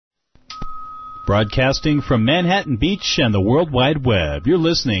Broadcasting from Manhattan Beach and the World Wide Web, you're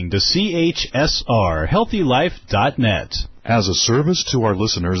listening to CHSR, HealthyLife.net. As a service to our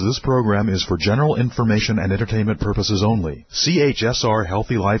listeners, this program is for general information and entertainment purposes only. CHSR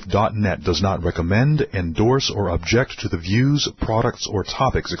HealthyLife.net does not recommend, endorse, or object to the views, products, or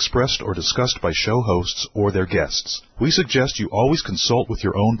topics expressed or discussed by show hosts or their guests. We suggest you always consult with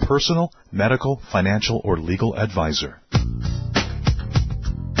your own personal, medical, financial, or legal advisor.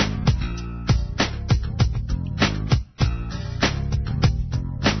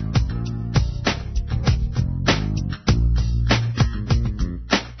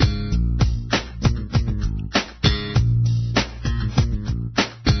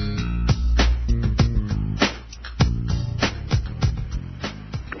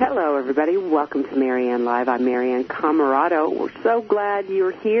 Everybody, welcome to Marianne Live. I'm Marianne Camarado. We're so glad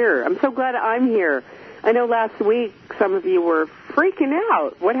you're here. I'm so glad I'm here. I know last week some of you were freaking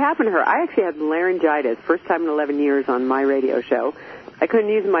out. What happened to her? I actually had laryngitis, first time in 11 years on my radio show. I couldn't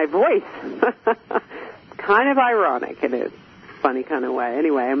use my voice. Kind of ironic in a funny kind of way.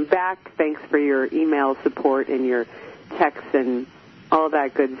 Anyway, I'm back. Thanks for your email support and your texts and all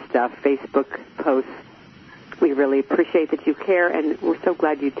that good stuff, Facebook posts. We really appreciate that you care, and we're so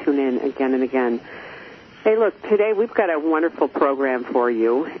glad you tune in again and again. Hey, look, today we've got a wonderful program for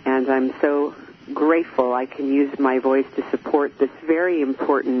you, and I'm so grateful I can use my voice to support this very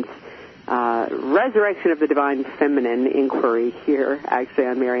important resurrection of the divine feminine inquiry here, actually,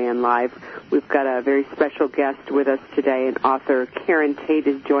 on Marianne Live. We've got a very special guest with us today, an author. Karen Tate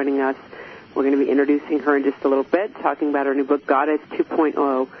is joining us. We're going to be introducing her in just a little bit, talking about her new book, Goddess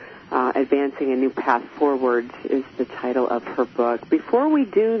 2.0. Advancing a New Path Forward is the title of her book. Before we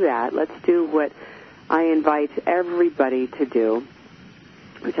do that, let's do what I invite everybody to do,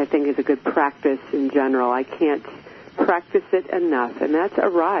 which I think is a good practice in general. I can't practice it enough, and that's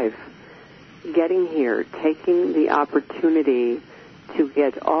arrive. Getting here, taking the opportunity to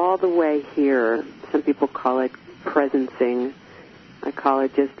get all the way here. Some people call it presencing. I call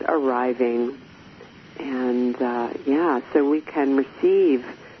it just arriving. And, so we can receive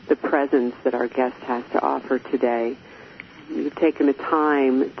the presence that our guest has to offer today. You've taken the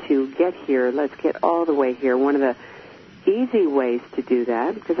time to get here. Let's get all the way here. One of the easy ways to do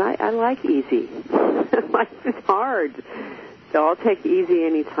that, because I like easy. Life is hard. So I'll take easy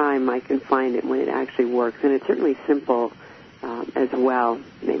any time I can find it when it actually works. And it's certainly simple as well.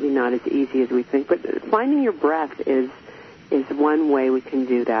 Maybe not as easy as we think. But finding your breath is one way we can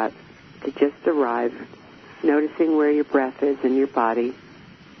do that, to just arrive, noticing where your breath is in your body,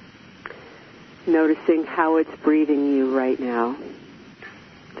 noticing how it's breathing you right now.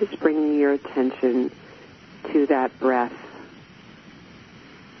 Just bringing your attention to that breath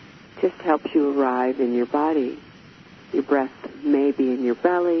just helps you arrive in your body. Your breath may be in your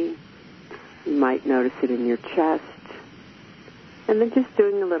belly. You might notice it in your chest. And then just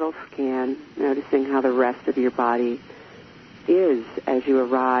doing a little scan, noticing how the rest of your body is as you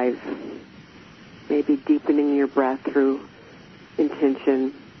arrive. Maybe deepening your breath through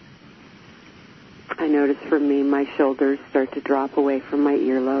intention. I notice for me, my shoulders start to drop away from my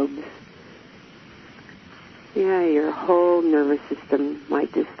earlobes. Yeah, your whole nervous system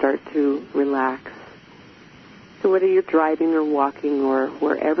might just start to relax. So whether you're driving or walking or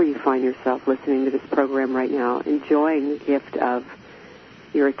wherever you find yourself listening to this program right now, enjoying the gift of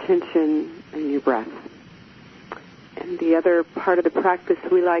your attention and your breath. And the other part of the practice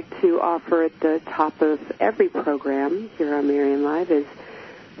we like to offer at the top of every program here on Marianne Live is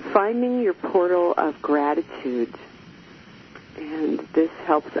finding your portal of gratitude. And this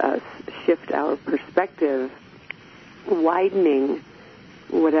helps us shift our perspective, widening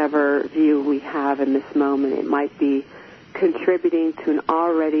whatever view we have in this moment. It might be contributing to an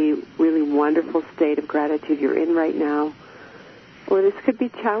already really wonderful state of gratitude you're in right now, or this could be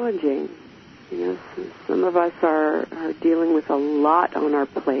challenging. You know, some of us are dealing with a lot on our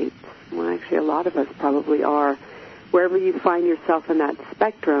plates. Well, actually, a lot of us probably are. Wherever you find yourself in that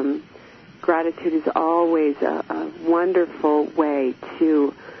spectrum, gratitude is always a wonderful way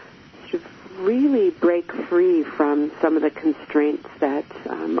to sort of really break free from some of the constraints that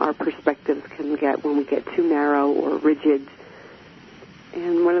our perspectives can get when we get too narrow or rigid.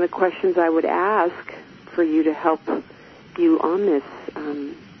 And one of the questions I would ask for you to help you on this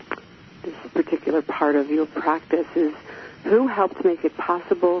particular part of your practice is, who helped make it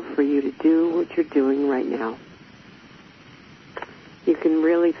possible for you to do what you're doing right now? You can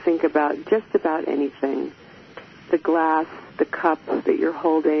really think about just about anything. The glass, the cup that you're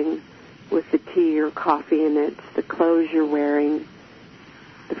holding with the tea or coffee in it, the clothes you're wearing,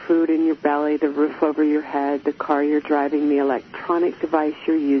 the food in your belly, the roof over your head, the car you're driving, the electronic device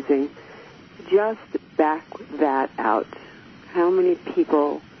you're using. just back that out. How many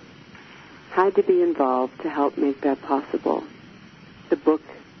people had to be involved to help make that possible? The book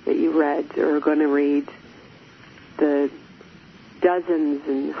that you read or are going to read, the dozens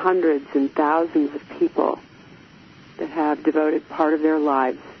and hundreds and thousands of people that have devoted part of their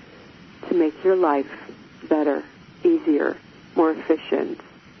lives to make your life better, easier, more efficient,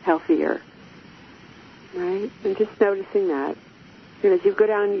 healthier. Right? And just noticing that. And as you go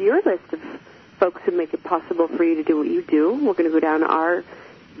down your list of folks who make it possible for you to do what you do, we're going to go down our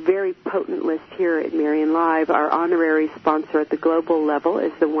very potent list here at Marian Live. Our honorary sponsor at the global level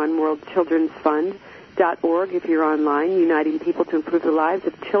is the One World Children's Fund.org, if you're online, uniting people to improve the lives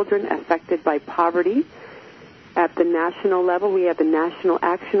of children affected by poverty. At the national level, we have the National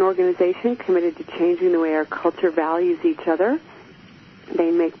Action Organization, committed to changing the way our culture values each other.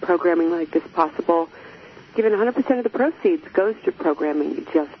 They make programming like this possible. Given 100% of the proceeds goes to programming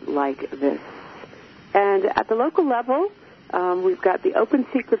just like this. And at the local level, we've got the Open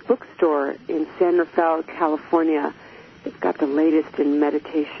Secret Bookstore in San Rafael, California. They've got the latest in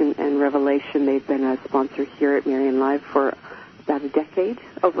meditation and revelation. They've been a sponsor here at Marian Live for about a decade,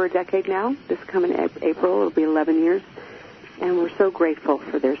 over a decade now. This coming April, it'll be 11 years. And we're so grateful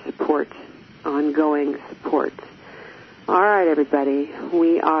for their support, ongoing support. All right, everybody.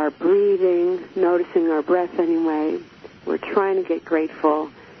 We are breathing, noticing our breath anyway. We're trying to get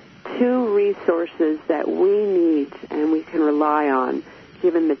grateful. 2 resources that we need and we can rely on,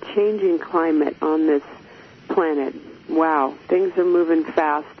 given the changing climate on this planet. Wow, things are moving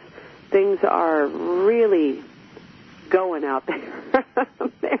fast. Things are really going out there.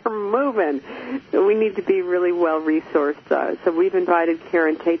 They're moving. So we need to be really well-resourced. So we've invited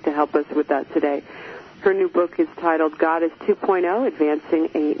Karen Tate to help us with that today. Her new book is titled Goddess 2.0, Advancing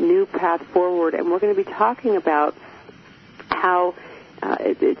a New Path Forward. And we're going to be talking about how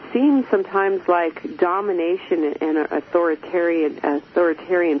it seems sometimes like domination and authoritarian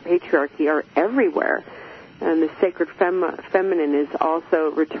patriarchy are everywhere. And the sacred feminine is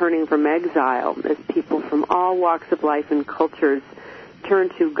also returning from exile as people from all walks of life and cultures turn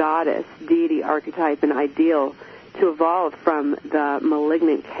to goddess, deity, archetype, and ideal to evolve from the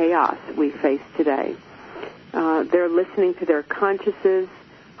malignant chaos we face today. They're listening to their consciences,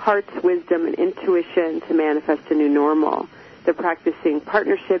 heart's wisdom, and intuition to manifest a new normal. They're practicing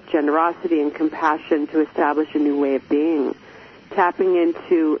partnership, generosity, and compassion to establish a new way of being, tapping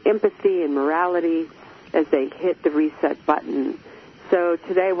into empathy and morality as they hit the reset button. So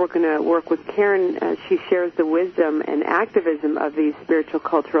today we're going to work with Karen as she shares the wisdom and activism of these spiritual,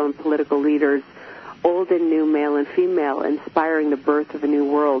 cultural, and political leaders, old and new, male and female, inspiring the birth of a new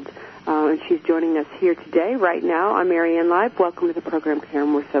world. And she's joining us here today, right now, on Marianne Live. Welcome to the program,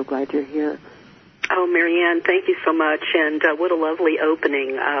 Karen. We're so glad you're here. Oh, Marianne, thank you so much, and what a lovely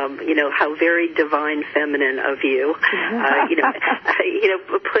opening. How very divine feminine of you.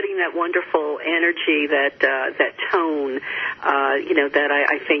 Putting that wonderful energy, that tone, that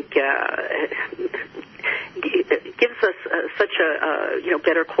I think gives us such a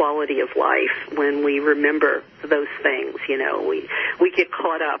better quality of life when we remember those things. We get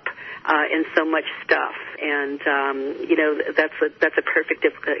caught up in so much stuff, and that's a perfect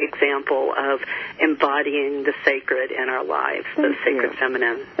example of embodying the sacred in our lives, the sacred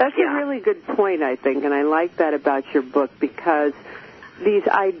feminine. That's a really good point, I think, and I like that about your book, because these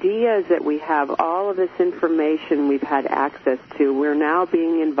ideas that we have, all of this information we've had access to, we're now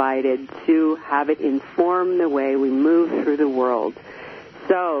being invited to have it inform the way we move through the world.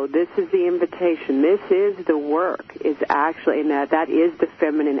 So this is the invitation. This is the work, is actually, and that is the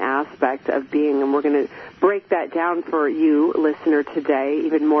feminine aspect of being, and we're going to break that down for you, listener, today,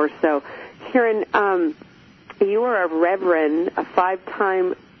 even more so. Karen, you are a reverend, a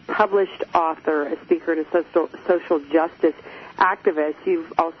 5-time published author, a speaker, and a social justice activist.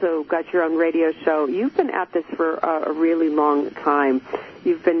 You've also got your own radio show. You've been at this for a really long time.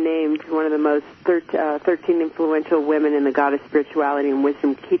 You've been named one of the most 13 influential women in the Goddess Spirituality and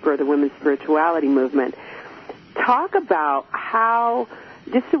Wisdom Keeper of the Women's Spirituality Movement. Talk about how,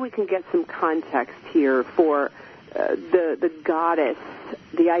 just so we can get some context here for the goddess,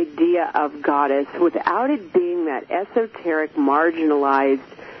 the idea of goddess, without it being that esoteric, marginalized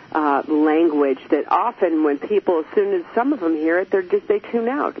language that often when people, as soon as some of them hear it, they tune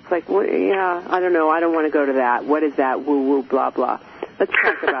out. It's like, well, yeah, I don't know, I don't want to go to that. What is that? Woo-woo, blah, blah. Let's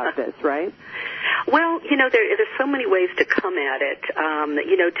talk about this, right? Well, there's so many ways to come at it.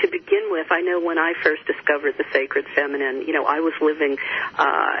 To begin with, I know when I first discovered the sacred feminine, I was living,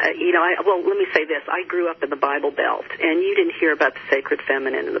 let me say this. I grew up in the Bible Belt, and you didn't hear about the sacred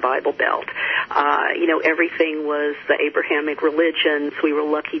feminine in the Bible Belt. Everything was the Abrahamic religions. We were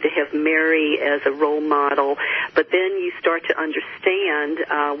lucky to have Mary as a role model. But then you start to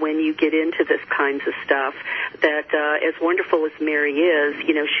understand when you get into this kinds of stuff that as wonderful as Mary is,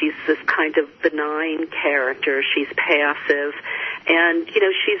 she's this kind of benign character. She's passive. And,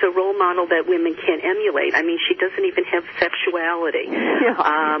 she's a role model that women can't emulate. I mean, she doesn't even have sexuality.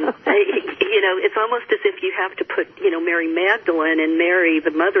 Yeah. It's almost as if you have to put, Mary Magdalene and Mary,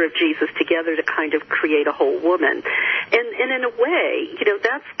 the mother of Jesus, together to kind of create a whole woman. And in a way,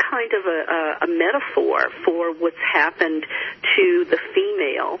 that's kind of a metaphor for what's happened to the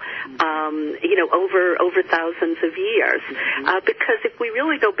female, over thousands of years. Because if we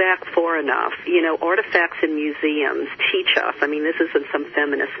really go back far enough, artifacts in museums teach us, this isn't some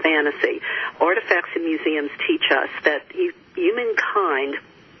feminist fantasy, artifacts in museums teach us that humankind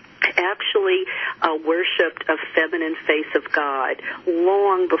actually worshipped a feminine face of God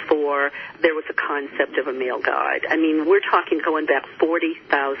long before there was a concept of a male God. We're talking going back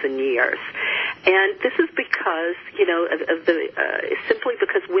 40,000 years. And this is because, simply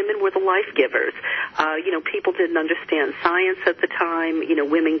because women were the life givers. People didn't understand science at the time.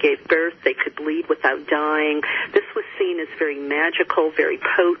 Women gave birth. They could bleed without dying. This was seen as very magical, very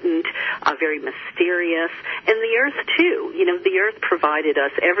potent, very mysterious. And the earth, too. The earth provided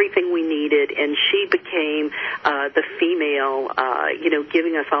us everything we needed, and she became the female,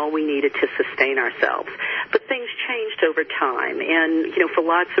 giving us all we needed to sustain ourselves. But things changed over time, and, for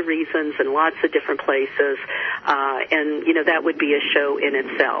lots of reasons and lots of different places, and, that would be a show in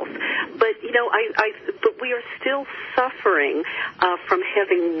itself. But, but we are still suffering from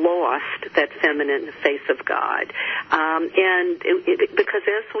having lost that feminine face of God. Because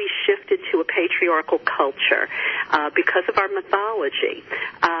as we shifted to a patriarchal culture, because of our mythology,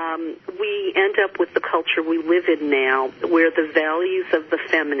 we end up with the culture we live in now, where the values of the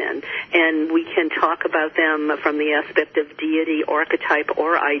feminine, and we can talk about them from the aspect of deity, archetype,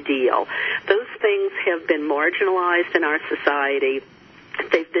 or ideal, those things have been marginalized in our society.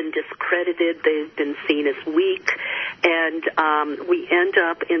 They've been discredited. They've been seen as weak, and we end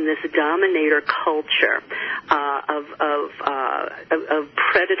up in this dominator culture of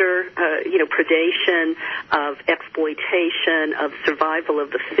predator, predation, of exploitation, of survival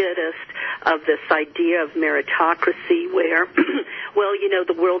of the fittest, of this idea of meritocracy, where,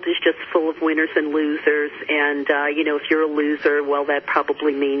 the world is just full of winners and losers, and if you're a loser, well, that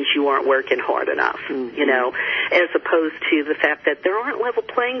probably means you aren't working hard enough, as opposed to the fact that there aren't level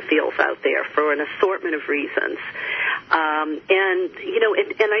playing fields out there for an assortment of reasons. And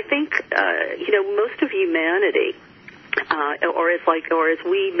I think, most of humanity, or as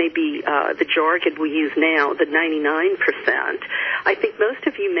we maybe the jargon we use now, the 99%, I think most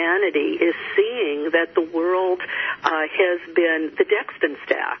of humanity is seeing that the world has been, the deck's been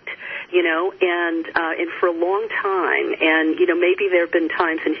stacked, and for a long time, and maybe there have been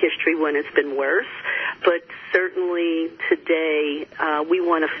times in history when it's been worse, but certainly today we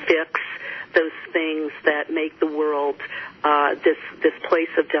want to fix those things that make the world this place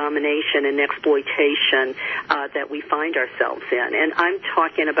of domination and exploitation that we find ourselves in. And I'm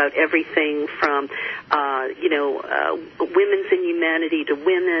talking about everything from, women's inhumanity to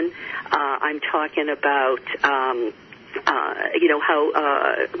women. I'm talking about how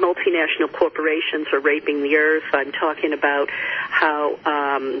multinational corporations are raping the earth. I'm talking about how,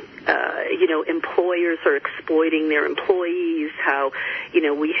 employers are exploiting their employees, how,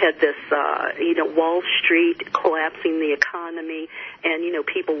 we had this, Wall Street collapsing the economy, and,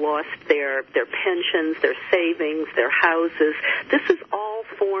 people lost their pensions, their savings, their houses. This is all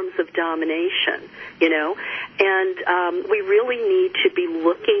forms of domination, and we really need to be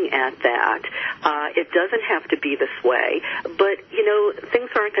looking at that. It doesn't have to be this way, but, things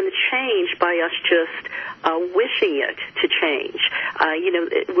aren't going to change by us just wishing it to change.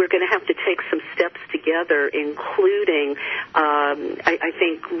 We're going to have to take some steps together, including, I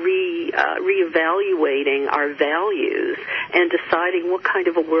think, reevaluating our values and deciding what kind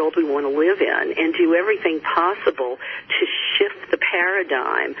of a world we want to live in, and do everything possible to shift the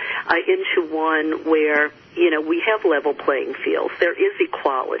paradigm into one where we have level playing fields. There is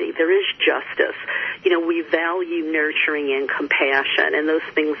equality. There is justice. We value nurturing and compassion, and those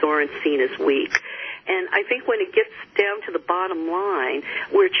things aren't seen as weak. And I think when it gets down to the bottom line,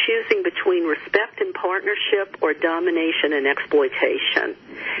 we're choosing between respect and partnership or domination and exploitation.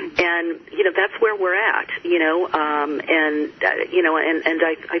 And, that's where we're at, and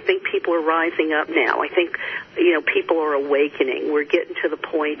I think people are rising up now. I think, people are awakening. We're getting to the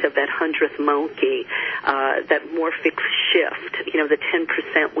point of that 100th monkey, that morphic shift, the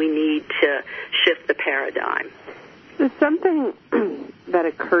 10% we need to shift the paradigm. There's something that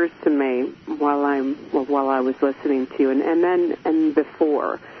occurs to me while I was listening to you, and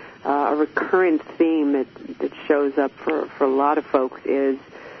before. A recurrent theme that shows up for a lot of folks is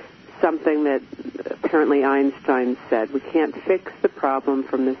something that apparently Einstein said: we can't fix the problem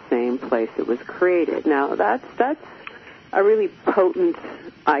from the same place it was created. Now, that's a really potent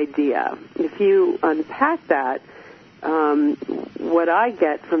idea. If you unpack that, what I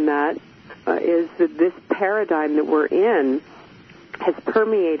get from that is that this paradigm that we're in has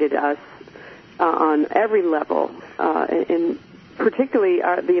permeated us on every level, and particularly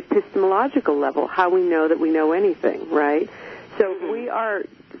the epistemological level, how we know that we know anything, right? So we are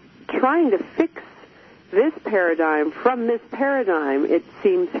trying to fix this paradigm from this paradigm. It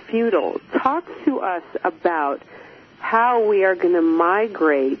seems futile. Talk to us about how we are going to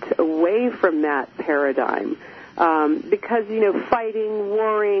migrate away from that paradigm. Because, fighting,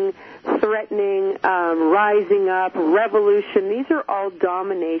 warring, threatening, rising up, revolution, these are all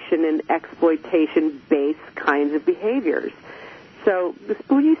domination and exploitation-based kinds of behaviors. So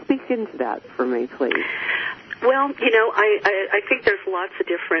will you speak into that for me, please? Well, I think there's lots of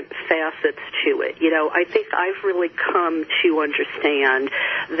different facets to it. I think I've really come to understand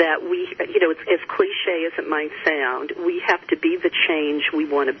that we, as cliche as it might sound, we have to be the change we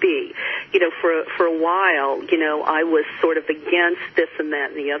want to be. For a while, I was sort of against this and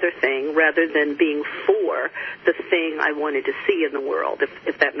that and the other thing rather than being for the thing I wanted to see in the world,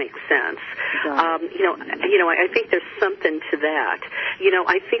 if that makes sense. I think there's something to that.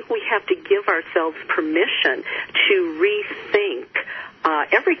 I think we have to give ourselves permission to rethink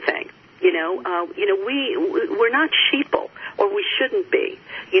everything. We're not sheeple, or we shouldn't be.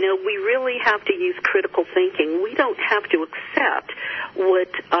 We really have to use critical thinking. We don't have to accept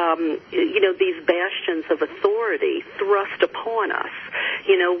what, these bastions of authority thrust upon us.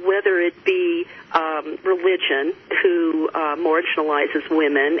 Whether it be religion, who marginalizes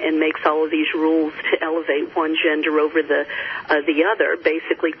women and makes all of these rules to elevate one gender over the other,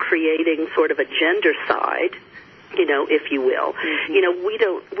 basically creating sort of a gender side, if you will. Mm-hmm. We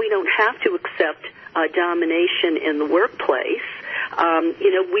don't have to accept domination in the workplace.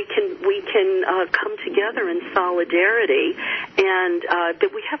 We can come together in solidarity, and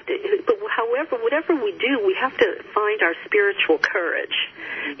but we have to. But however, whatever we do, we have to find our spiritual courage.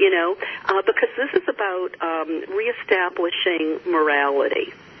 Because this is about reestablishing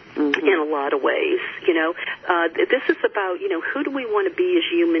morality. Mm-hmm. In a lot of ways, this is about, who do we want to be as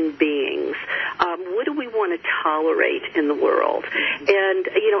human beings? What do we want to tolerate in the world? And,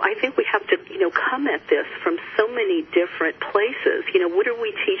 I think we have to, come at this from so many different places. What are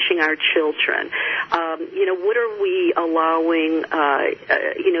we teaching our children? What are we allowing,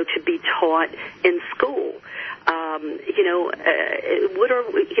 to be taught in school? What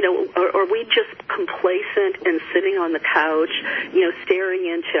are we just complacent and sitting on the couch, staring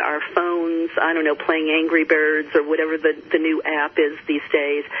into our phones, playing Angry Birds or whatever the new app is these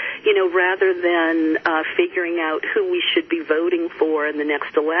days, rather than figuring out who we should be voting for in the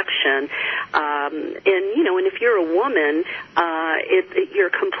next election. And if you're a woman, you're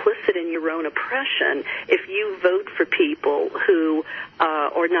complicit in your own oppression if you vote for people who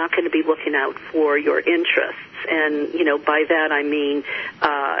are not going to be looking out for your interests. And, by that I mean,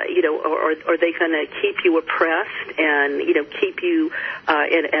 are they going to keep you oppressed and, keep you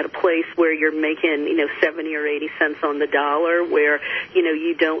at a place where you're making, 70 or 80 cents on the dollar, where,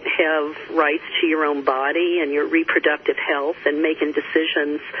 you don't have rights to your own body and your reproductive health and making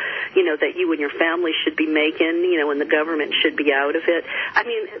decisions, that you and your family should be making, and the government should be out of it. I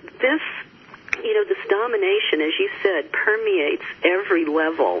mean, this domination, as you said, permeates every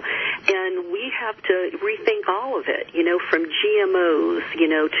level, and we have to rethink all of it, from GMOs,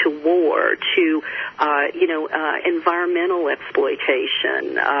 to war, to, environmental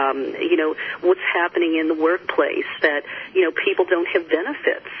exploitation, what's happening in the workplace, that, people don't have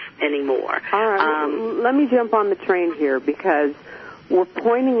benefits anymore. All right, let me jump on the train here, because we're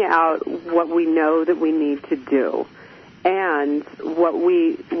pointing out what we know that we need to do. And what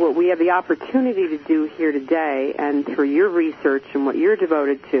we have the opportunity to do here today, and through your research and what you're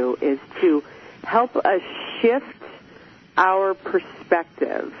devoted to, is to help us shift our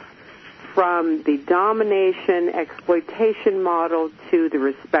perspective from the domination, exploitation model to the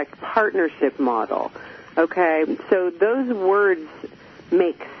respect partnership model. Okay, so those words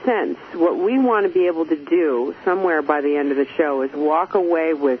make sense. What we want to be able to do somewhere by the end of the show is walk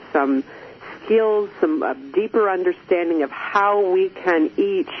away with some skills, some deeper understanding of how we can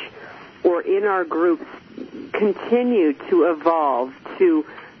each or in our groups continue to evolve to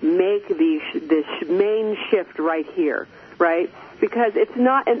make this main shift right here, right? Because it's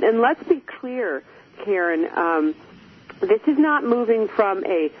not, and let's be clear, Karen, this is not moving from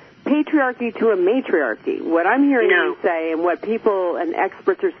a patriarchy to a matriarchy. What I'm hearing you say and what people and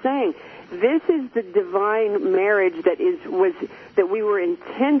experts are saying, this is the divine marriage that we were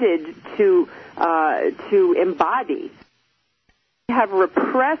intended to embody. We have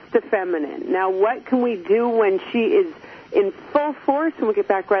repressed the feminine. Now, what can we do when she is in full force? And we'll get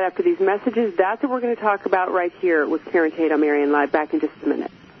back right after these messages. That's what we're going to talk about right here with Karen Tate on Marianne Live. Back in just a minute.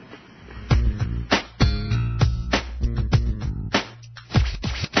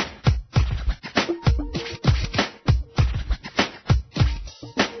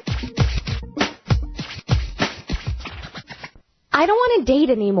 I don't want to date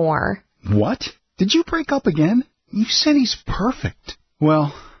anymore. What? Did you break up again? You said he's perfect.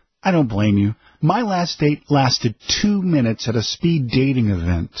 Well, I don't blame you. My last date lasted 2 minutes at a speed dating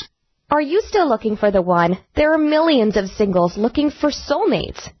event. Are you still looking for the one? There are millions of singles looking for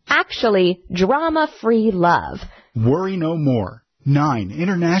soulmates. Actually, drama-free love. Worry no more. 9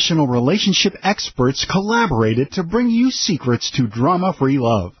 international relationship experts collaborated to bring you secrets to drama-free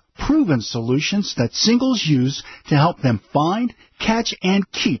love. Proven solutions that singles use to help them find, catch, and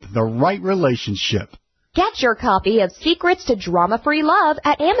keep the right relationship. Get your copy of Secrets to Drama-Free Love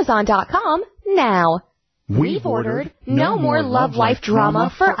at Amazon.com now. We've ordered No More Love Life Drama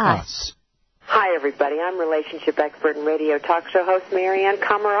for us. Hi, everybody. I'm relationship expert and radio talk show host Marianne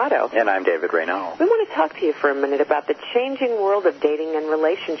Camarado. And I'm David Reynal. We want to talk to you for a minute about the changing world of dating and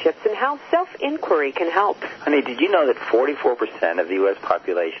relationships and how self-inquiry can help. Honey, did you know that 44% of the U.S.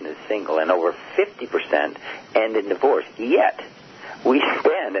 population is single and over 50% end in divorce? Yet, we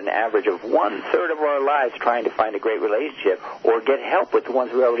spend an average of 1/3 of our lives trying to find a great relationship or get help with the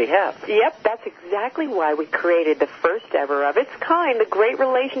ones we already have. Yep, that's exactly why we created the first ever of its kind, the Great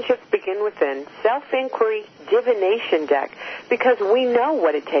Relationships Begin Within Self-Inquiry Divination Deck, because we know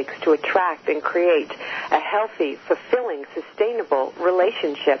what it takes to attract and create a healthy, fulfilling, sustainable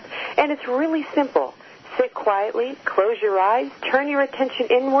relationship. And it's really simple. Sit quietly, close your eyes, turn your attention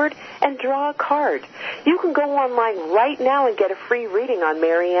inward, and draw a card. You can go online right now and get a free reading on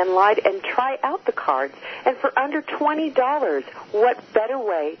Marianne Live and try out the cards. And for under $20, what better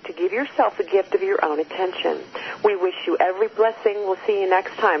way to give yourself a gift of your own attention? We wish you every blessing. We'll see you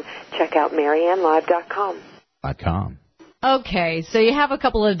next time. Check out MarianneLive.com. Okay, so you have a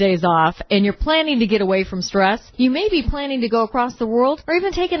couple of days off, and you're planning to get away from stress. You may be planning to go across the world or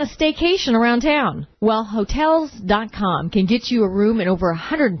even taking a staycation around town. Well, Hotels.com can get you a room in over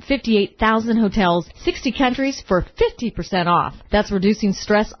 158,000 hotels, 60 countries for 50% off. That's reducing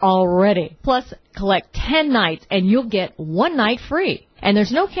stress already. Plus, collect 10 nights, and you'll get 1 night free. And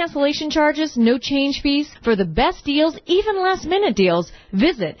there's no cancellation charges, no change fees. For the best deals, even last-minute deals,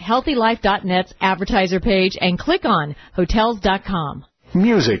 visit HealthyLife.net's advertiser page and click on Hotels.com.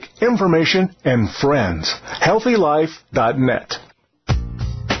 Music, information, and friends. HealthyLife.net.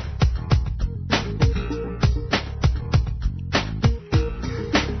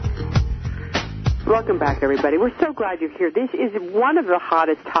 Welcome back, everybody. We're so glad you're here. This is one of the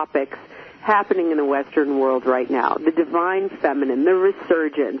hottest topics happening in the Western world right now, the divine feminine, the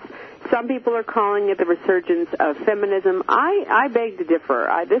resurgence. Some people are calling it the resurgence of feminism. I beg to differ.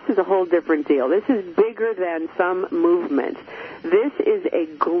 This is a whole different deal. This is bigger than some movement. This is a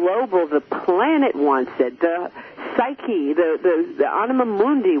global, the planet wants it, the psyche, the anima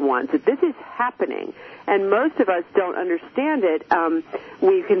mundi wants it. This is happening. And most of us don't understand it.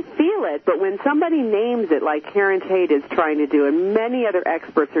 We can feel it, but when somebody names it, like Karen Tate is trying to do, and many other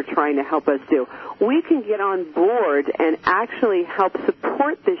experts are trying to help us do, we can get on board and actually help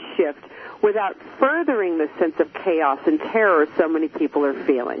support this shift without furthering the sense of chaos and terror so many people are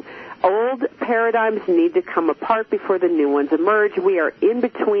feeling. Old paradigms need to come apart before the new ones emerge. We are in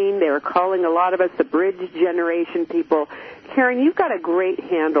between. They are calling a lot of us the bridge generation people. Karen, you've got a great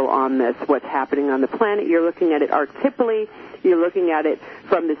handle on this, what's happening on the planet. You're looking at it archetypally. You're looking at it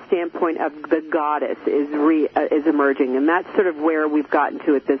from the standpoint of the goddess is emerging, and that's sort of where we've gotten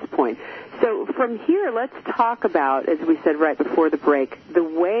to at this point. So from here, let's talk about, as we said right before the break, the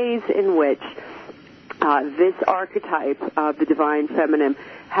ways in which this archetype of the divine feminine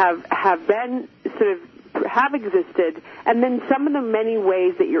have been sort of have existed, and then some of the many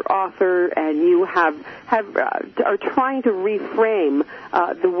ways that your author and you are trying to reframe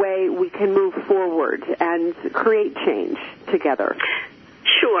the way we can move forward and create change together.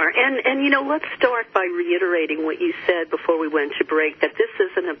 Sure. And let's start by reiterating what you said before we went to break, that this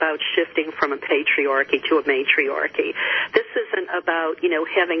isn't about shifting from a patriarchy to a matriarchy. This isn't about,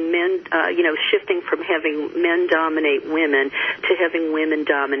 having men, shifting from having men dominate women to having women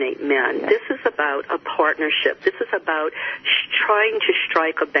dominate men. This is about a partnership. This is about trying to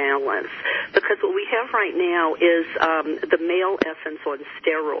strike a balance. Because what we have right now is the male essence on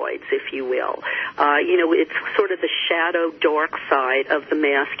steroids, if you will. It's sort of the shadow dark side of the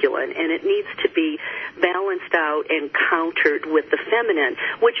masculine, and it needs to be balanced out and countered with the feminine,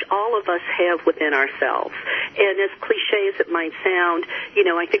 which all of us have within ourselves. And as cliche as it might sound,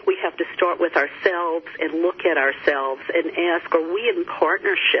 I think we have to start with ourselves and look at ourselves and ask, are we in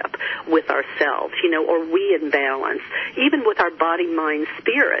partnership with ourselves? Are we in balance? Even with our body, mind,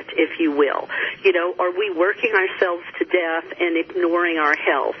 spirit, if you will. Are we working ourselves to death and ignoring our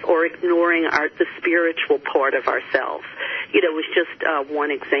health or ignoring the spiritual part of ourselves? Was just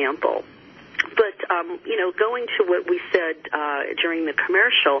one example. But, going to what we said during the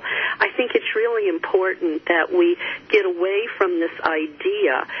commercial, I think it's really important that we get away from this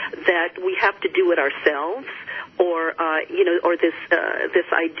idea that we have to do it ourselves, or this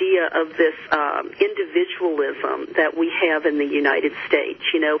idea of this individualism that we have in the United States.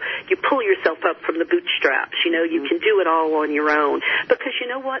 You pull yourself up from the bootstraps. You can do it all on your own. Because you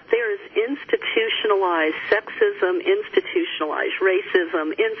know what? There is institutionalized sexism, institutionalized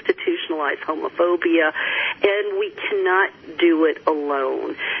racism, institutionalized homophobia, and we cannot do it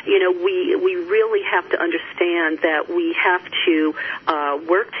alone. We really have to understand that we have to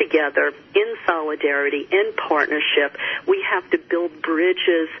work together in solidarity, in partnership. We have to build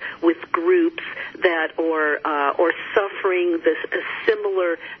bridges with groups that are suffering this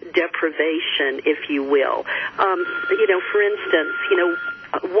similar deprivation, if you will. For instance,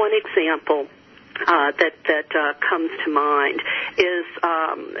 one example that comes to mind is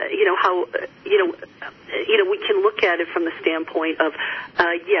how we can look at it from the standpoint of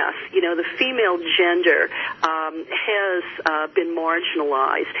yes, the female gender has been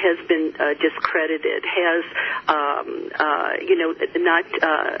marginalized, has been discredited, has not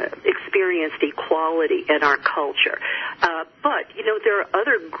experienced equality in our culture. But there are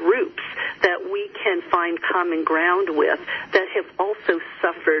other groups that we can find common ground with that have also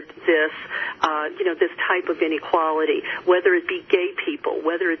suffered this this type of inequality, whether it be gay people,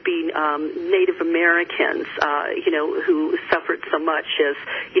 whether it be Native Americans, who suffered so much as,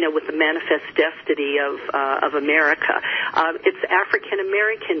 with the manifest destiny of America. It's African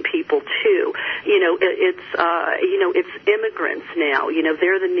American people too. It's immigrants now.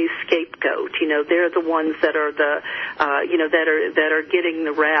 They're the new scapegoat. They're the ones that are that are getting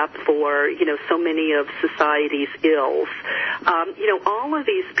the rap for so many of society's ills. All of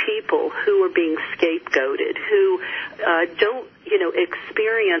these people who are being scapegoated, who don't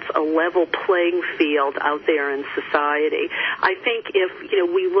experience a level playing field out there in society. I think if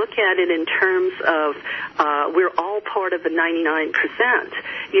we look at it in terms of we're all part of the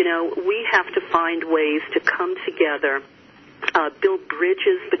 99%, we have to find ways to come together, build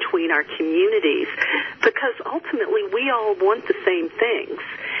bridges between our communities, because ultimately we all want the same things.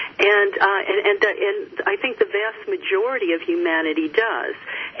 And I think the vast majority of humanity does.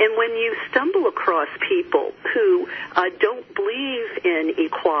 And when you stumble across people who don't believe in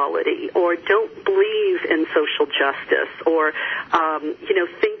equality or don't believe in social justice or,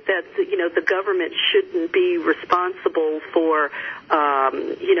 think that, the government shouldn't be responsible for,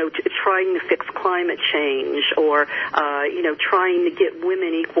 trying to fix climate change or, trying to get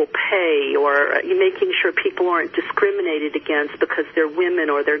women equal pay or making sure people aren't discriminated against because they're women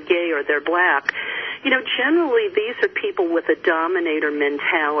or they're gay or they're black. Generally these are people with a dominator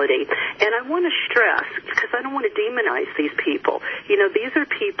mentality. And I want to stress, because I don't want to demonize these people, these are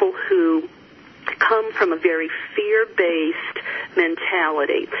people who come from a very fear-based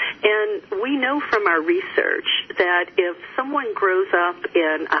mentality. And we know from our research that if someone grows up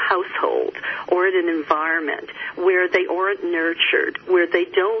in a household or in an environment where they aren't nurtured, where they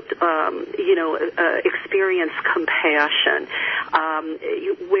don't, experience compassion,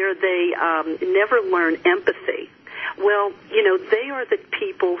 where they never learn empathy, well, they are the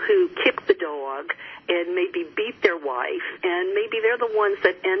people who kick the dog and maybe beat their wife, and maybe they're the ones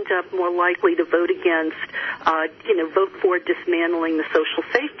that end up more likely to vote against, vote for dismantling the social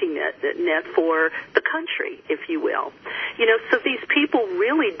safety net for the country, if you will. So these people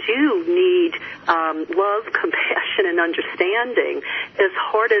really do need love, compassion, and understanding, as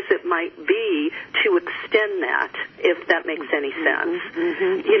hard as it might be to extend that, if that makes any sense.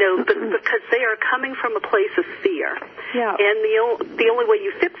 Because they are coming from a place of fear. Yeah. And the only way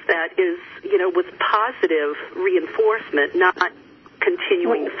you fix that is, with positive reinforcement, not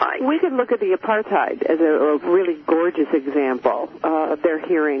continuing to fight. We could look at the apartheid as a really gorgeous example of their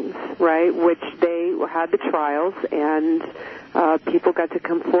hearings, right, which they had the trials, and people got to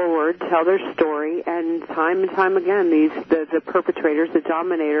come forward, tell their story, and time again, the perpetrators, the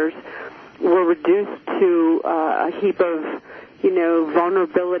dominators, were reduced to a heap of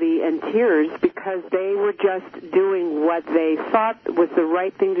vulnerability and tears because they were just doing what they thought was the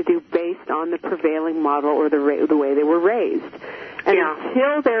right thing to do based on the prevailing model or the way they were raised. And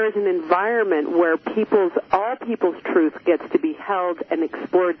until there is an environment where all people's truth gets to be held and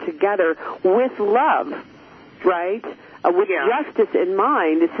explored together with love, right, with justice in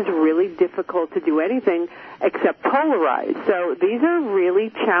mind, this is really difficult to do anything except polarize. So these are really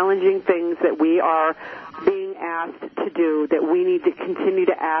challenging things that we are being asked to do, that we need to continue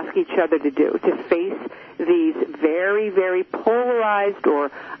to ask each other to do, to face these very, very polarized or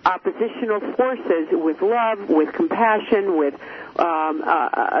oppositional forces with love, with compassion, with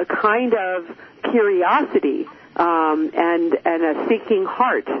a kind of curiosity and a seeking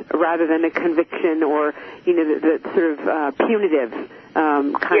heart rather than a conviction or, the sort of punitive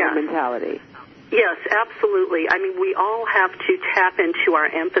kind of mentality. Yes, absolutely. I mean, we all have to tap into our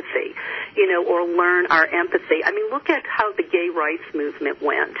empathy, or learn our empathy. I mean, look at how the gay rights movement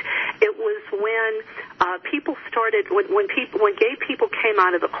went. It was when people started, when gay people came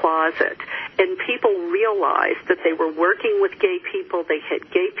out of the closet and people realized that they were working with gay people, they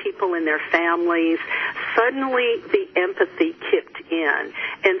had gay people in their families, suddenly the empathy kicked in.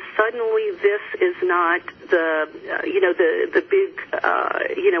 And suddenly this is not the big,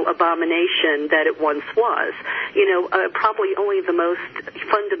 abomination that it once was. Probably only the most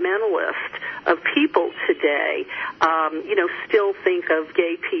fundamentalist of people today, still think of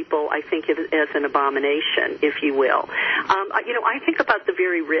gay people, I think, as an abomination, if you will. I think about the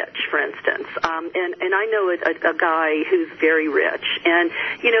very rich, for instance, and I know a guy who's very rich, and,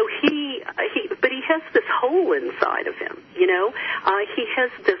 but he has this hole inside of him, he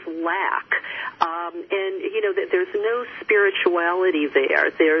has this lack, and, there's no spirituality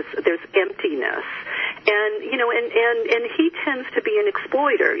there. There's emptiness. And, and he tends to be an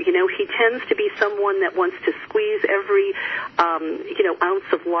exploiter. He tends to be someone that wants to squeeze every, ounce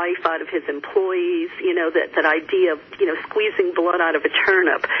of life out of his employees, that idea of, squeezing blood out of a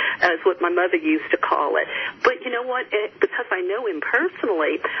turnip, as what my mother used to call it. But you know what? Because I know him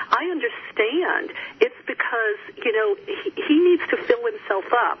personally, I understand. It's because, he needs to fill himself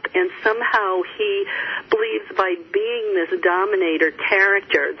up, and somehow he believes by being this dominator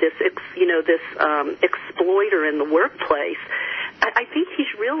character, this exploiter in the workplace, I think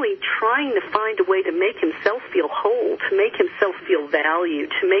he's really trying to find a way to make himself feel whole, to make himself feel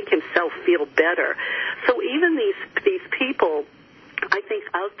valued, to make himself feel better. So even these people, I think,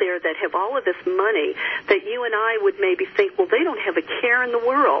 out there that have all of this money that you and I would maybe think, well, they don't have a care in the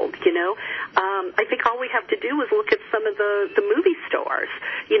world, I think all we have to do is look at some of the movie stars.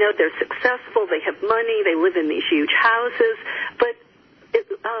 They're successful, they have money, they live in these huge houses, but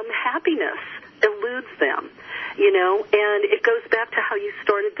happiness eludes them, and it goes back to how you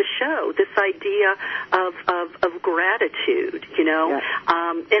started the show, this idea of gratitude,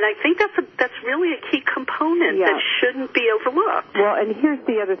 and I think that's really a key component that shouldn't be overlooked. Well, and here's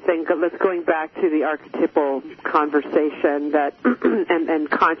the other thing, let's going back to the archetypal conversation that and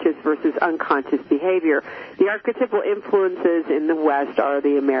conscious versus unconscious behavior. The archetypal influences in the West are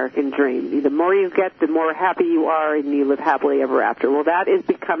the American dream. The more you get, the more happy you are, and you live happily ever after. Well, that is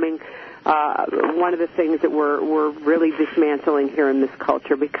becoming one of the things that we're really dismantling here in this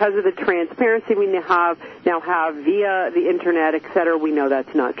culture because of the transparency we now have via the internet, et cetera. We know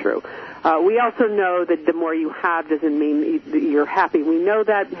that's not true. We also know that the more you have doesn't mean you're happy. We know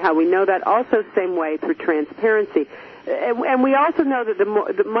that. How we know that also same way through transparency, and we also know that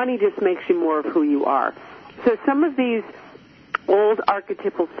the money just makes you more of who you are. So some of these old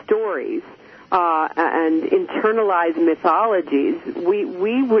archetypal stories and internalized mythologies,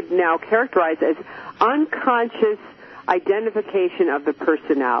 we would now characterize as unconscious identification of the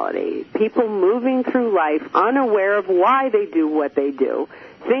personality. People moving through life unaware of why they do what they do,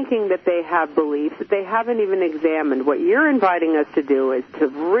 thinking that they have beliefs that they haven't even examined. What you're inviting us to do is to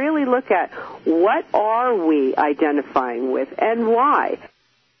really look at what are we identifying with and why.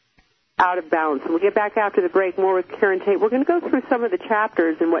 Out of balance. And we'll get back after the break more with Karen Tate. We're going to go through some of the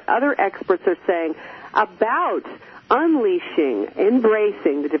chapters and what other experts are saying about unleashing,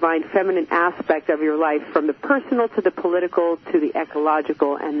 embracing the divine feminine aspect of your life, from the personal to the political to the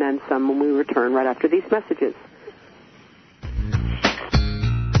ecological, and then some when we return right after these messages.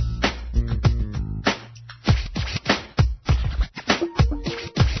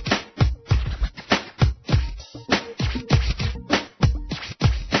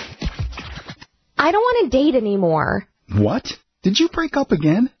 I don't want to date anymore. What? Did you break up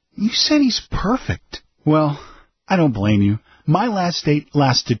again? You said he's perfect. Well, I don't blame you. My last date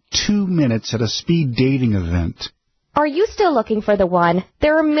lasted 2 minutes at a speed dating event. Are you still looking for the one?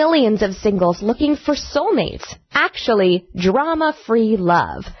 There are millions of singles looking for soulmates. Actually, drama-free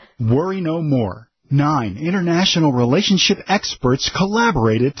love. Worry no more. 9 international relationship experts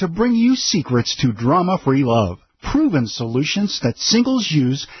collaborated to bring you secrets to drama-free love. Proven solutions that singles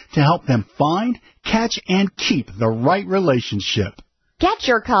use to help them find, catch, and keep the right relationship. Get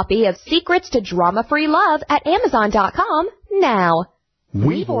your copy of Secrets to Drama-Free Love at Amazon.com now.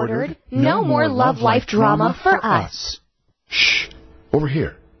 We've ordered No More Love Life Drama for us. Shh. Over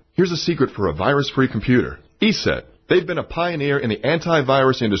here. Here's a secret for a virus-free computer. ESET. They've been a pioneer in the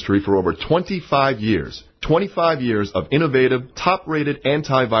antivirus industry for over 25 years. 25 years of innovative, top-rated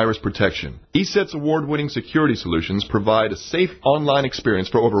antivirus protection. ESET's award-winning security solutions provide a safe online experience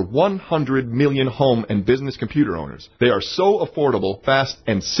for over 100 million home and business computer owners. They are so affordable, fast,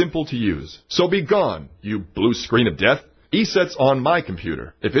 and simple to use. So be gone, you blue screen of death. ESET's on my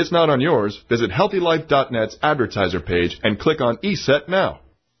computer. If it's not on yours, visit HealthyLife.net's advertiser page and click on ESET now.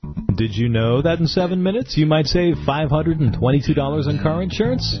 Did you know that in 7 minutes you might save $522 in car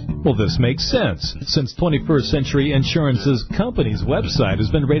insurance? Well, this makes sense, since 21st Century Insurance's company's website has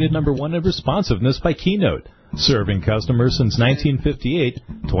been rated #1 in responsiveness by Keynote. Serving customers since 1958,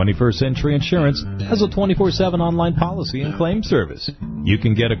 21st Century Insurance has a 24/7 online policy and claim service. You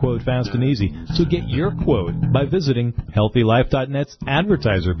can get a quote fast and easy, so get your quote by visiting HealthyLife.net's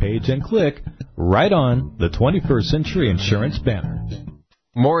advertiser page and click right on the 21st Century Insurance banner.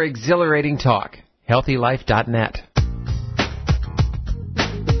 More exhilarating talk. HealthyLife.net.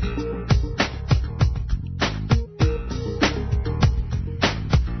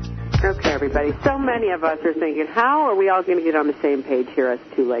 Okay, everybody. So many of us are thinking, how are we all going to get on the same page here, us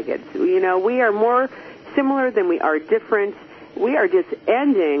two-legged? You know, we are more similar than we are different. We are just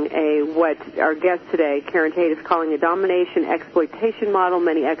ending what our guest today, Karen Tate, is calling a domination exploitation model.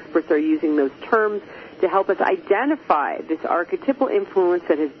 Many experts are using those terms to help us identify this archetypal influence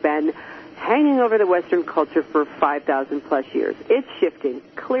that has been hanging over the Western culture for 5,000 plus years. It's shifting,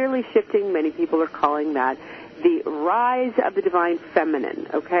 clearly shifting. Many people are calling that the rise of the divine feminine,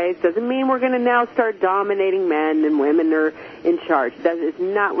 okay? It doesn't mean we're going to now start dominating men and women are in charge. That is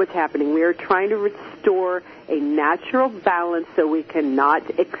not what's happening. We are trying to restore a natural balance so we cannot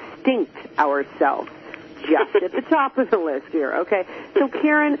extinct ourselves. Just at the top of the list here, okay? So,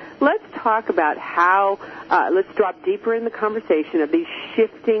 Karen, let's talk about how, let's drop deeper in the conversation of these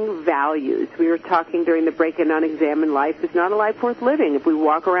shifting values. We were talking during the break, an unexamined life is not a life worth living. If we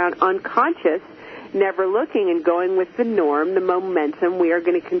walk around unconscious, never looking and going with the norm, the momentum, we are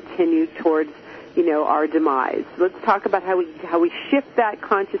going to continue towards, you know, our demise. Let's talk about how we shift that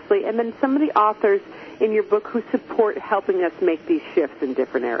consciously, and then some of the authors in your book who support helping us make these shifts in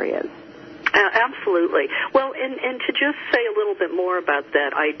different areas. Absolutely. Well, and to just say a little bit more about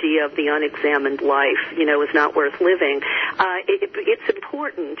that idea of the unexamined life, you know, is not worth living, it's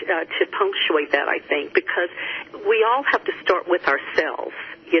important to punctuate that, I think, because we all have to start with ourselves.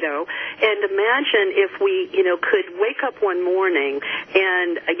 You know, and imagine if we, you know, could wake up one morning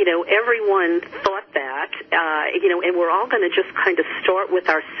and, you know, everyone thought that, you know, and we're all going to just kind of start with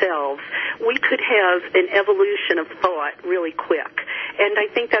ourselves. We could have an evolution of thought really quick. And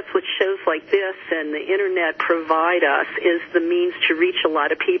I think that's what shows like this and the Internet provide us, is the means to reach a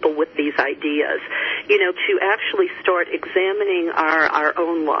lot of people with these ideas, you know, to actually start examining our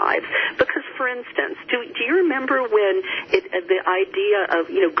own lives. Because, for instance, do you remember when the idea of,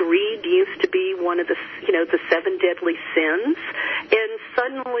 you know, greed used to be one of the, you know, the 7 deadly sins, and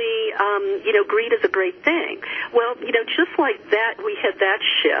suddenly, you know, greed is a great thing. Well, you know, just like that, we had that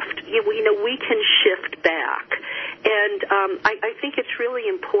shift. You know, we can shift back, and I think it's really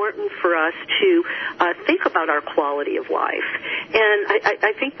important for us to think about our quality of life. And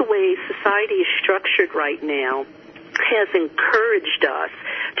I think the way society is structured right now, has encouraged us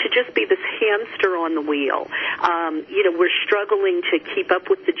to just be this hamster on the wheel. We're struggling to keep up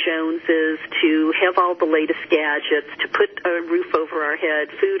with the Joneses, to have all the latest gadgets, to put a roof over our head,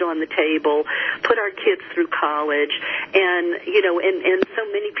 food on the table, put our kids through college, and so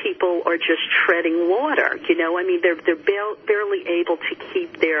many people are just treading water. They're barely able to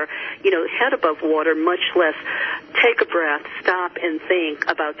keep their head above water, much less take a breath, stop, and think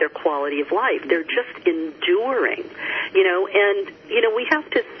about their quality of life. They're just enduring. We have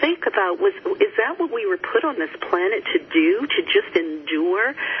to think about, is that what we were put on this planet to do, to just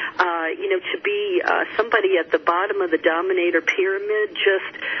endure, to be somebody at the bottom of the dominator pyramid,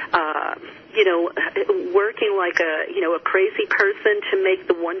 just, working like a crazy person to make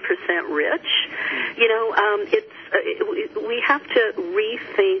the 1% rich? We have to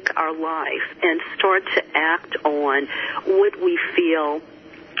rethink our life and start to act on what we feel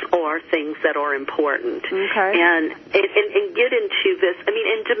are things that are important. Okay. And get into this,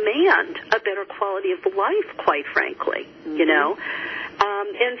 and demand a better quality of life, quite frankly,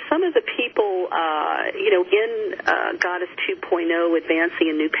 And some of the people, in Goddess 2.0, Advancing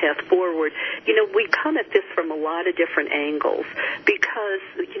a New Path Forward, we come at this from a lot of different angles because,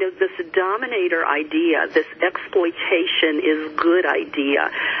 this dominator idea, this exploitation is good idea,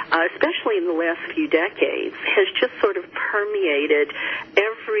 especially in the last few decades, has just sort of permeated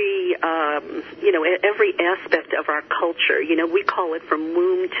every aspect of our culture. We call it from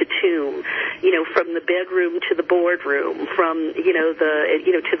womb to tomb, from the bedroom to the boardroom, from,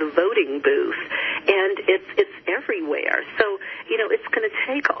 to the voting booth, and it's everywhere. So, it's going to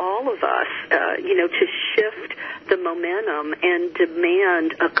take all of us, to shift the momentum and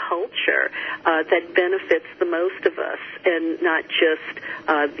demand a culture that benefits the most of us and not just,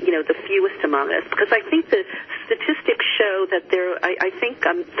 the fewest among us. Because I think the statistics show that I think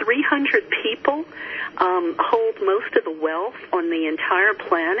 300 people hold most of the wealth on the entire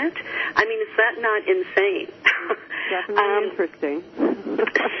planet. Is that not insane? Definitely interesting.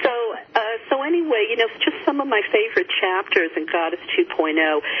 So anyway, it's just some of my favorite chapters in Goddess 2.0,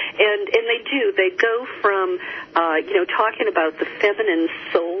 and they go from talking about the feminine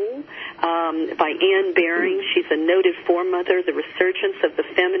soul by Anne Baring. She's a noted foremother, the resurgence of the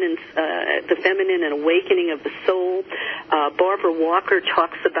feminine and awakening of the soul. Barbara Walker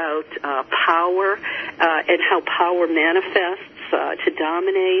talks about power and how power manifests to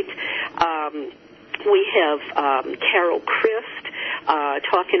dominate. We have Carol Christ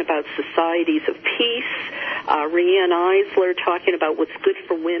talking about societies of peace. Rianne Eisler talking about what's good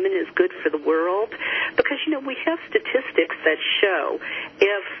for women is good for the world. Because, we have statistics that show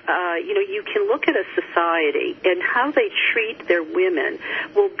if, you can look at a society and how they treat their women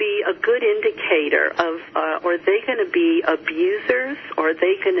will be a good indicator of, are they going to be abusers? Are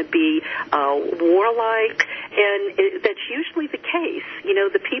they going to be warlike? And that's usually the case.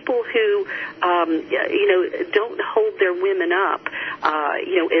 The people who, don't hold their women up,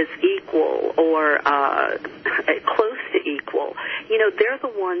 as equal or close to equal, they're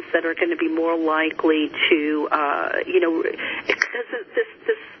the ones that are going to be more likely to, because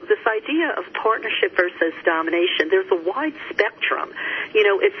this idea of partnership versus domination, there's a wide spectrum.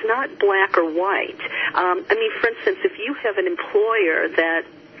 It's not black or white. For instance, if you have an employer that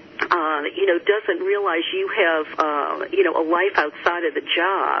doesn't realize you have, a life outside of the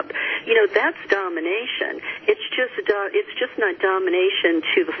job, that's domination. It's just not domination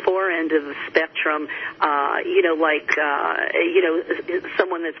to the far end of the spectrum,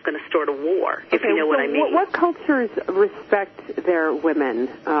 someone that's going to start a war, if you know what I mean. What cultures respect their women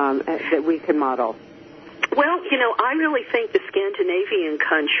that we can model? Well, I really think the Scandinavian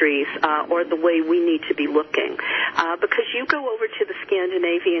countries are the way we need to be looking, because you go over to the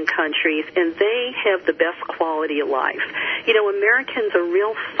Scandinavian countries and they have the best quality of life. Americans are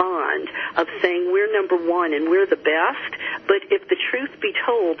real fond of saying we're number one and we're the best, but if the truth be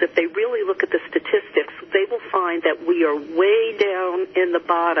told, if they really look at the statistics, they will find that we are way down in the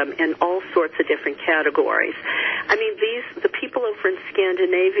bottom in all sorts of different categories. The people over in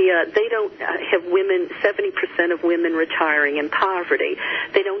Scandinavia, they don't have women, 70% of women retiring in poverty.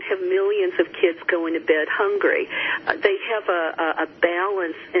 They don't have millions of kids going to bed hungry. They have a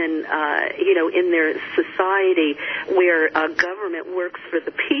balance in their society where government works for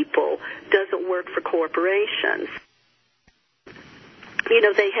the people, doesn't work for corporations.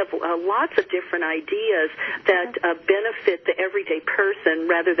 They have lots of different ideas that benefit the everyday person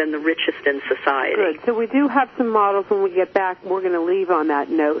rather than the richest in society. Good. So we do have some models. When we get back, we're going to leave on that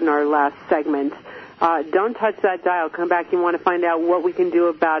note in our last segment. Don't touch that dial. Come back. You want to find out what we can do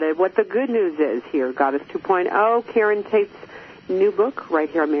about it, what the good news is here. Goddess 2.0, Karen Tate's new book, right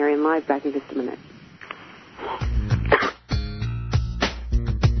here on Marian Live. Back in just a minute.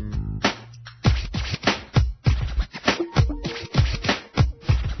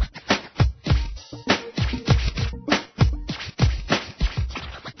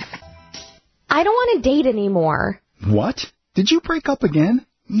 can't date anymore. What? Did you break up again?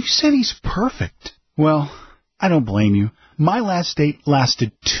 You said he's perfect. Well, I don't blame you. My last date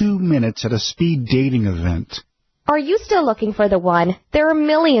lasted 2 minutes at a speed dating event. Are you still looking for the one? There are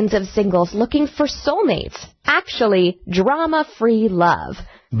millions of singles looking for soulmates. Actually, drama-free love.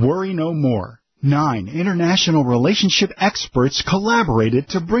 Worry no more. 9 international relationship experts collaborated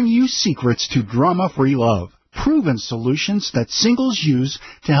to bring you secrets to drama-free love. Proven solutions that singles use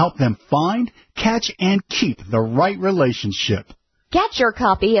to help them find, catch, and keep the right relationship. Get your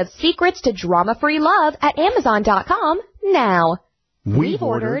copy of Secrets to Drama-Free Love at Amazon.com now. We've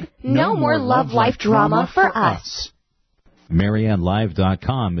ordered No More Love Life Drama for Us.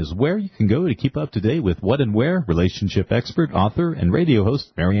 MarianneLive.com is where you can go to keep up to date with what and where relationship expert, author, and radio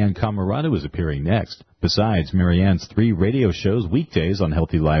host Marianne Camarado is appearing next. Besides Marianne's 3 radio shows weekdays on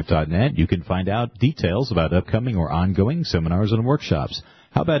HealthyLife.net, you can find out details about upcoming or ongoing seminars and workshops.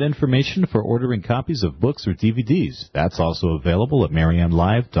 How about information for ordering copies of books or DVDs? That's also available at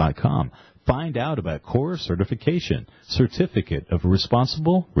MarianneLive.com. Find out about Core Certification, Certificate of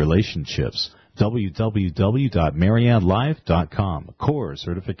Responsible Relationships. www.mariannelive.com. Core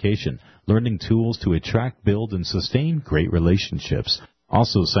Certification, learning tools to attract, build, and sustain great relationships.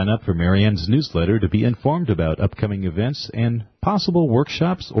 Also, sign up for Marianne's newsletter to be informed about upcoming events and possible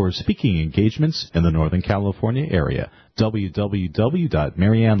workshops or speaking engagements in the Northern California area.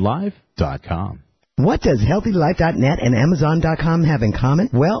 www.mariannelive.com. What does HealthyLife.net and Amazon.com have in common?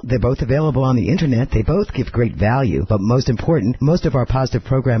 Well, they're both available on the Internet. They both give great value. But most important, most of our positive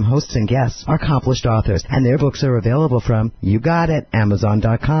program hosts and guests are accomplished authors, and their books are available from, you got it,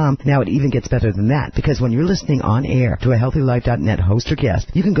 Amazon.com. Now, it even gets better than that, because when you're listening on air to a HealthyLife.net host or guest,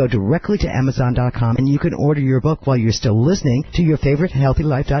 you can go directly to Amazon.com, and you can order your book while you're still listening to your favorite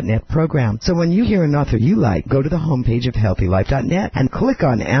HealthyLife.net program. So when you hear an author you like, go to the homepage of HealthyLife.net and click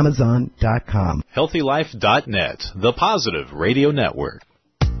on Amazon.com. HealthyLife.net, the positive radio network.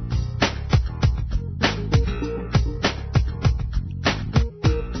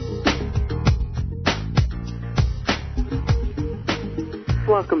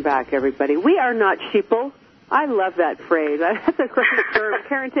 Welcome back, everybody. We are not sheeple. I love that phrase. That's a great term.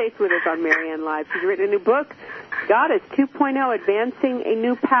 Karen Tate's with us on Marianne Live. She's written a new book, Goddess 2.0, Advancing a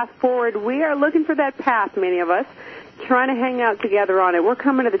New Path Forward. We are looking for that path, many of us, trying to hang out together on it. We're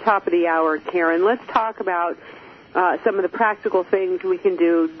coming to the top of the hour, Karen. Let's talk about some of the practical things we can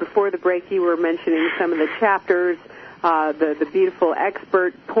do. Before the break, you were mentioning some of the chapters, the beautiful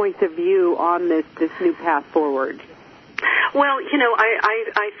expert points of view on this new path forward. Well,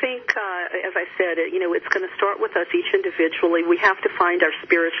 I think, as I said, it's going to start with us each individually. We have to find our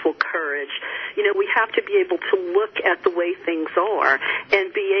spiritual courage. We have to be able to look at the way things are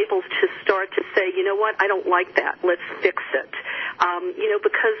and be able to start to say, you know what, I don't like that. Let's fix it.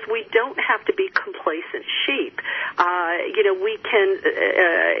 Because we don't have to be complacent sheep. We can,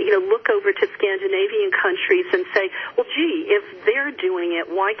 look over to Scandinavian countries and say, well, gee, if they're doing it,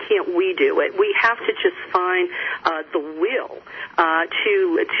 why can't we do it? We have to just find the will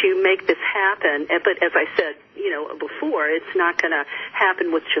to make this happen. But as I said, before, it's not going to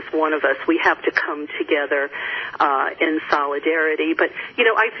happen with just one of us. We have to come together in solidarity. But,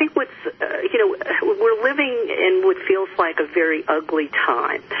 I think we're living in what feels like a very ugly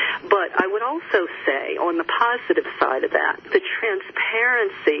time. But I would also say, on the positive side of that, the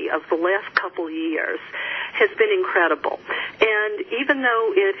transparency of the last couple years has been incredible. And even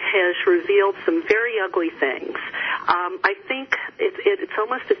though it has revealed some very ugly things, I think it's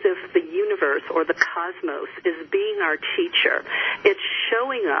almost as if the universe or the cosmos is being our teacher. It's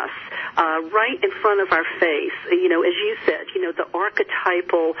showing us right in front of our face, as you said, the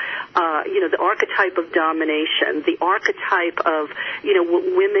archetypal, the archetype of domination, the archetype of, what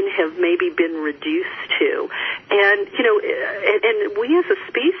women have maybe been reduced to. And, and we as a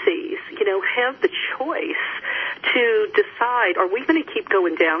species, have the choice to decide, are we going to keep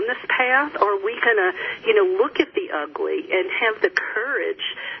going down this path, or are we going to, look at the ugly and have the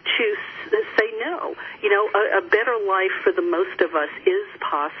courage to say no? A better life for the most of us is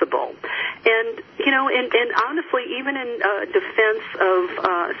possible. And, and honestly, even in defense of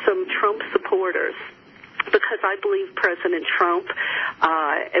some Trump supporters, because I believe President Trump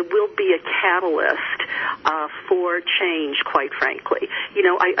will be a catalyst for change, quite frankly.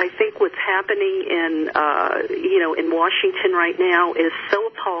 I think what's happening in Washington right now is so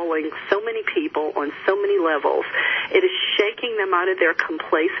appalling. So many people on so many levels. It is shaking them out of their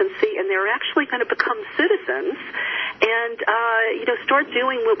complacency, and they're actually going to become citizens and, start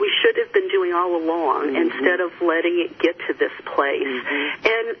doing what we should have been doing all along instead of letting it get to this place.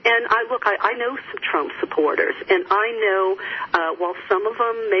 And I know some Trump supporters, and I know while some of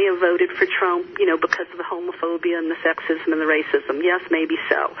them may have voted for Trump, because of the homophobia and the sexism and the racism, yes, maybe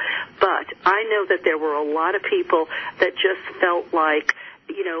so. But I know that there were a lot of people that just felt like,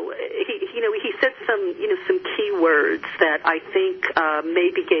 he said some key words that I think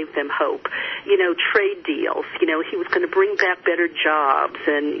maybe gave them hope. Trade deals. He was going to bring back better jobs,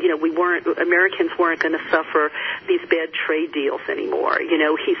 and Americans weren't going to suffer these bad trade deals anymore.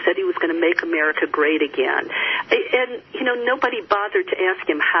 He said he was going to make America great again, and nobody bothered to ask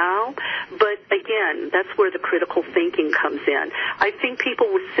him how. But again, that's where the critical thinking comes in. I think people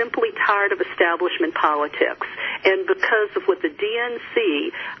were simply tired of establishment politics, and because of what the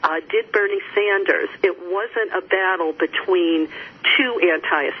DNC did Bernie Sanders, it wasn't a battle between two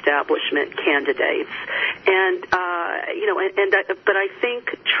anti-establishment candidates, but I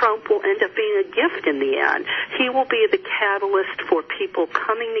think Trump will end up being a gift in the end. He will be the catalyst for people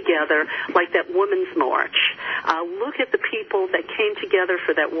coming together, like that Women's March. Look at the people that came together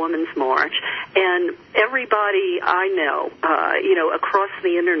for that Women's March, and everybody I know, across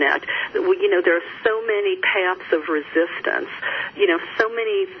the internet, there are so many paths of resistance, so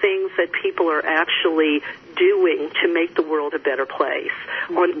many things that people are actually doing to make the world a better place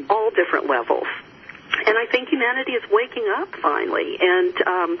on all different levels. And I think humanity is waking up finally, and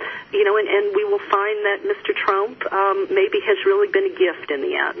and we will find that Mr. Trump maybe has really been a gift in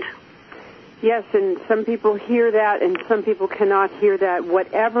the end. Yes, and some people hear that, and some people cannot hear that.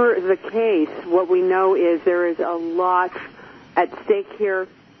 Whatever the case, what we know is there is a lot at stake here,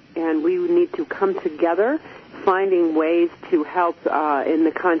 and we need to come together, finding ways to help, in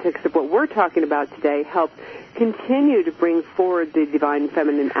the context of what we're talking about today, help continue to bring forward the divine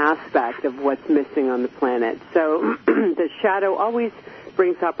feminine aspect of what's missing on the planet. So the shadow always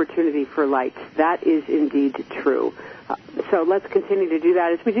brings opportunity for light. That is indeed true. So let's continue to do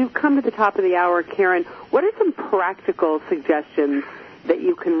that. As we do come to the top of the hour, Karen, what are some practical suggestions that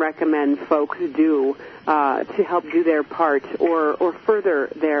you can recommend folks do to help do their part or further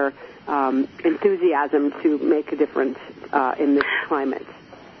their enthusiasm to make a difference in this climate?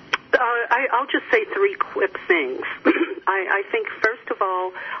 I'll just say three quick things. I think, first of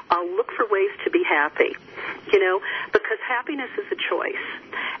all, look for ways to be happy, because happiness is a choice.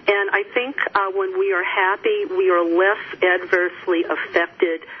 And I think when we are happy, we are less adversely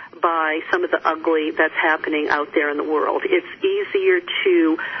affected by some of the ugly that's happening out there in the world. It's easier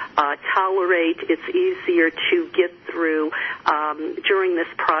to tolerate. It's easier to get through during this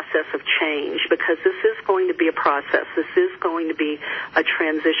process of change, because this is going to be a process. This is going to be a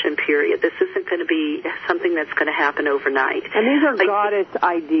transition period. This isn't going to be something that's going to happen overnight. And these are goddess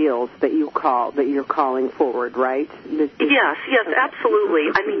ideals that you're calling forward, right? Yes, absolutely.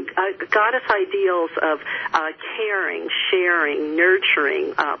 I mean, goddess ideals of caring, sharing,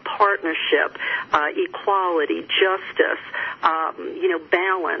 nurturing, partnership, equality, justice,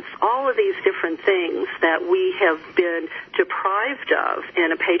 balance, all of these different things that we have been deprived of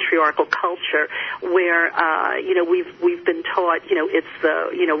in a patriarchal culture where, we've been taught, it's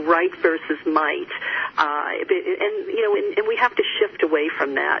the, right versus might. And we have to shift away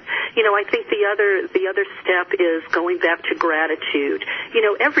from that. I think the other step is going back to gratitude.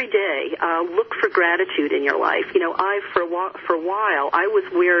 Every day, look for gratitude in your life. For a while, I was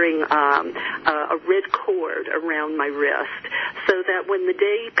wearing a red cord around my wrist so that when the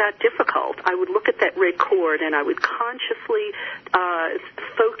day got difficult, I would look at that red cord and I would consciously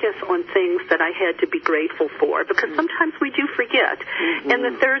focus on things that I had to be grateful for, because sometimes we do forget. And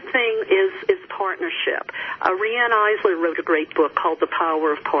the third thing is partnership. Riane Eisler wrote a great book called The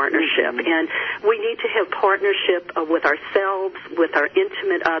Power of Partnership, and we need to have partnership with ourselves, with our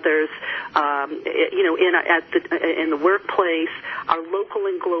intimate others, in the workplace, our local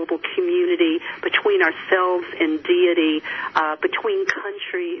and global community, between ourselves and deity, between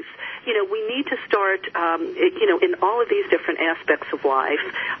countries. We need to start, in all of these different aspects of life,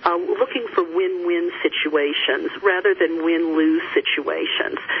 looking for win-win situations rather than win-lose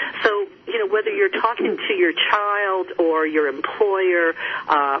situations. So, whether you're talking to your child or your employer,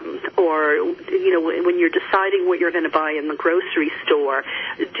 or, when you're deciding what you're going to buy in the grocery store,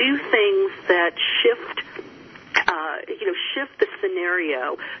 do things that shift the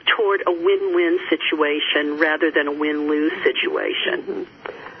scenario toward a win-win situation rather than a win-lose situation.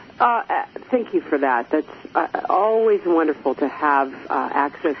 Thank you for that. That's always wonderful to have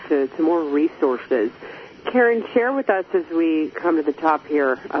access to more resources. Karen, share with us as we come to the top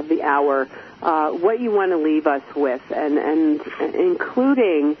here of the hour what you want to leave us with, and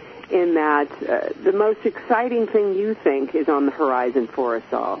including in that the most exciting thing you think is on the horizon for us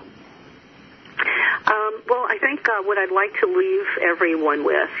all. Well, I think what I'd like to leave everyone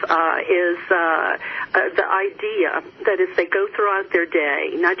with is the idea that as they go throughout their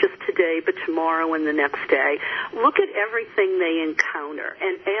day, not just today but tomorrow and the next day, look at everything they encounter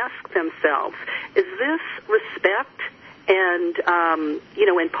and ask themselves, is this respect and,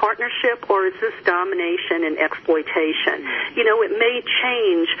 in partnership, or is this domination and exploitation? It may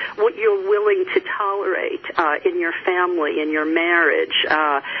change what you're willing to tolerate in your family, in your marriage,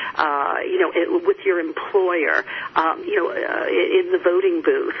 with your employer, in the voting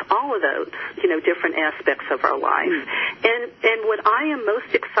booth, all of those, different aspects of our life. And what I am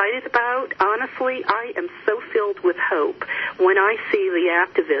most excited about, honestly, I am so filled with hope when I see the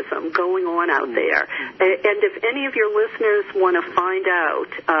activism going on out there. And if any of your listeners want to find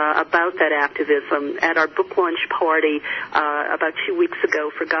out about that activism, at our book launch party about 2 weeks ago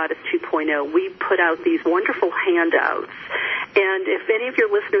for Goddess 2.0, we put out these wonderful handouts. And if any of your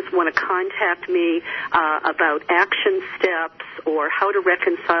listeners want to contact me about action steps or how to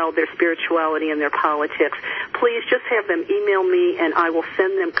reconcile their spirituality and their politics, please just have them email me, and I will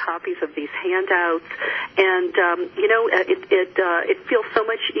send them copies of these handouts. And, it feels so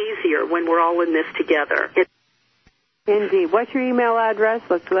much easier when we're all in this together. Indeed. What's your email address?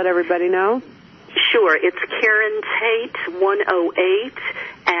 Let's let everybody know. Sure. It's Karen Tate 108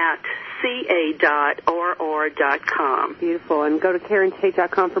 at ca.rr.com. Beautiful. And go to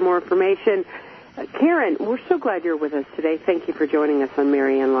KarenTate.com for more information. Karen, we're so glad you're with us today. Thank you for joining us on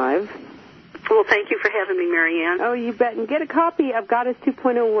Marianne Live. Well, thank you for having me, Marianne. Oh, you bet. And get a copy of Goddess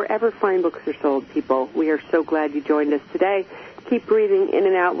 2.0 wherever fine books are sold, people. We are so glad you joined us today. Keep breathing in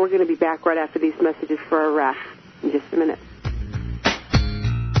and out. We're going to be back right after these messages for our wrap in just a minute.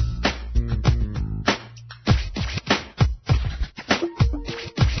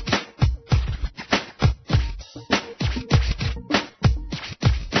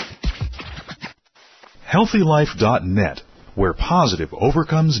 HealthyLife.net, where positive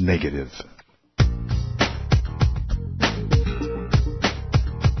overcomes negative.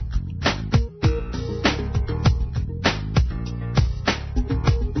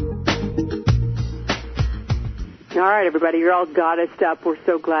 All right, everybody, you're all goddessed up. We're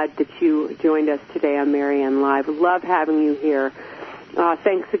so glad that you joined us today on Marianne Live. Love having you here.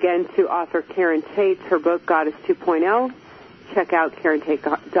 Thanks again to author Karen Tate, her book, Goddess 2.0. Check out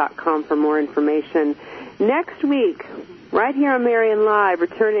KarenTate.com for more information. Next week, right here on Marianne Live,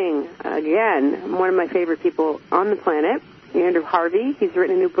 returning again, one of my favorite people on the planet, Andrew Harvey. He's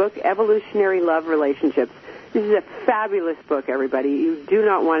written a new book, Evolutionary Love Relationships. This is a fabulous book, everybody. You do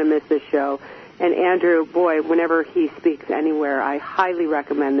not want to miss this show. And Andrew, boy, whenever he speaks anywhere, I highly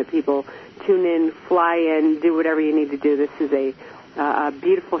recommend that people tune in, fly in, do whatever you need to do. This is a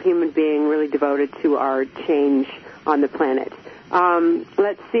beautiful human being really devoted to our change on the planet.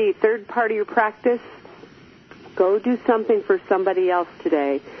 Let's see, third part of your practice, go do something for somebody else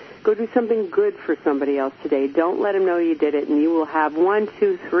today. Go do something good for somebody else today. Don't let them know you did it, and you will have 1,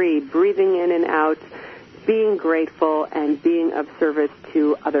 2, 3, breathing in and out, being grateful, and being of service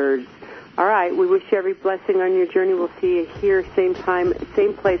to others. All right, we wish you every blessing on your journey. We'll see you here, same time,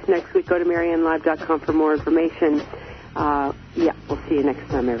 same place next week. Go to MarianneLive.com for more information. We'll see you next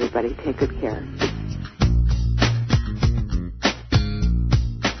time, everybody. Take good care.